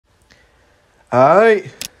All right,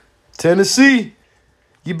 Tennessee,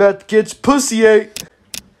 you about to get your pussy ate.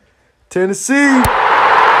 Tennessee, I'm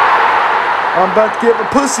about to get my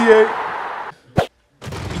pussy ate.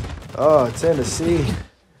 Oh, Tennessee.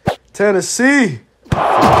 Tennessee.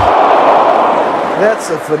 That's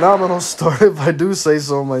a phenomenal start if I do say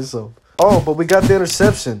so myself. Oh, but we got the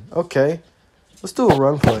interception. Okay. Let's do a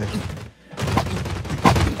run play.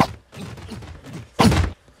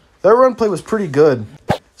 That run play was pretty good.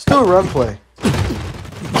 Let's do a run play.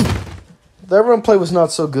 That run play was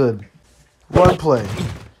not so good. Run play.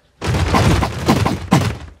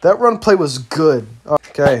 That run play was good.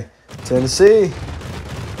 Okay. Tennessee.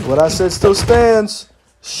 What I said still stands.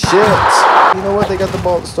 Shit. You know what? They got the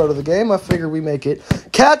ball at the start of the game. I figure we make it.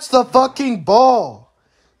 Catch the fucking ball.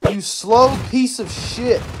 You slow piece of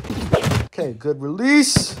shit. Okay, good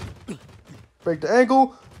release. Break the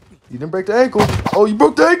ankle. You didn't break the ankle. Oh, you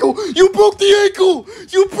broke the ankle. You broke the ankle.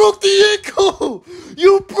 You broke the ankle.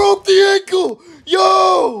 You broke the ankle.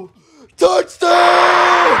 Yo.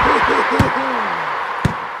 Touchdown.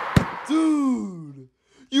 Dude.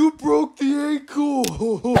 You broke the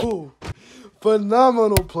ankle.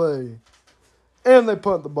 Phenomenal play. And they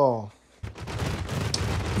punt the ball.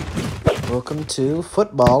 Welcome to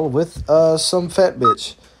football with some fat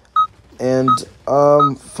bitch. And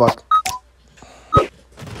fuck.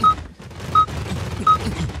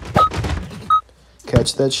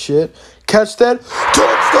 Catch that shit. Catch that.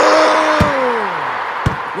 Touchdown!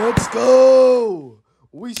 Let's go.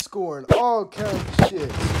 We scoring all kinds of shit.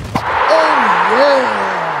 Oh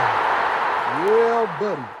yeah. Yeah,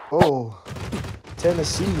 buddy. Oh,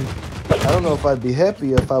 Tennessee. I don't know if I'd be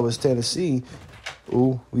happy if I was Tennessee.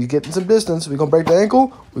 Ooh, we getting some distance. We gonna break the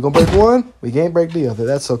ankle. We gonna break one. We can't break the other.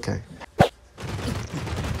 That's okay.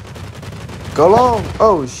 Go long.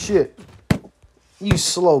 Oh, shit. You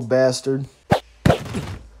slow bastard.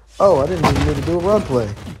 Oh, I didn't even mean to do a run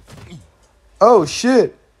play. Oh,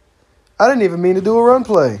 shit. I didn't even mean to do a run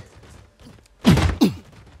play.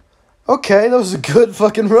 Okay, that was a good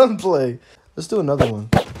fucking run play. Let's do another one.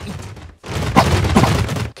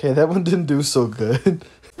 Okay, that one didn't do so good.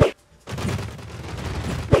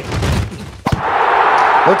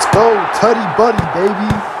 Let's go, Tutty Buddy,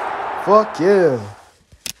 baby. Fuck yeah.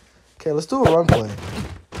 Okay, let's do a run play.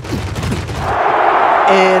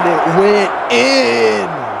 And it went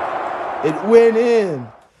in. It went in.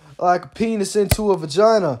 Like a penis into a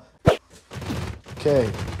vagina. Okay.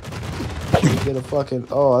 Get a fucking...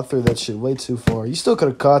 Oh, I threw that shit way too far. You still could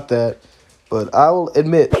have caught that. But I will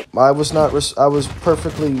admit, I was not... I was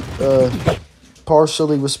perfectly...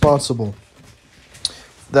 partially responsible.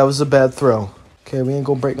 That was a bad throw. Okay, we ain't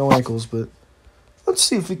gonna break no ankles, but... Let's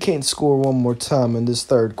see if we can't score one more time in this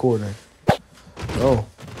third quarter. Oh.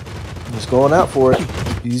 He's going out for it.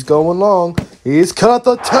 He's going long. He's caught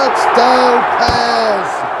the touchdown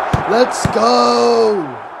pass. Let's go.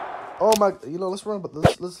 Oh my! You know, let's run. But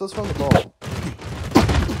let's run the ball.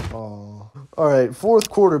 Oh. All right, fourth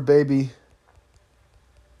quarter, baby.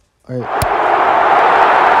 All right.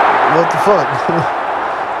 What the fuck?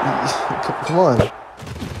 Come on.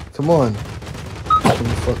 Come on. Come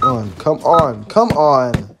the fuck on. Come on. Come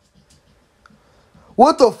on.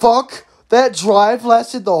 What the fuck? That drive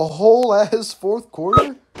lasted the whole ass fourth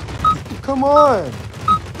quarter? Come on.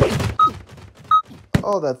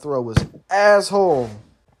 Oh, that throw was asshole.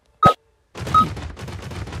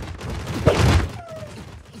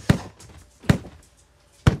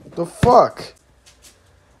 The fuck?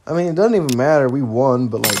 I mean, it doesn't even matter. We won,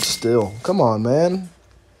 but, like, still. Come on, man.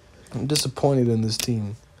 I'm disappointed in this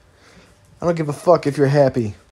team. I don't give a fuck if you're happy.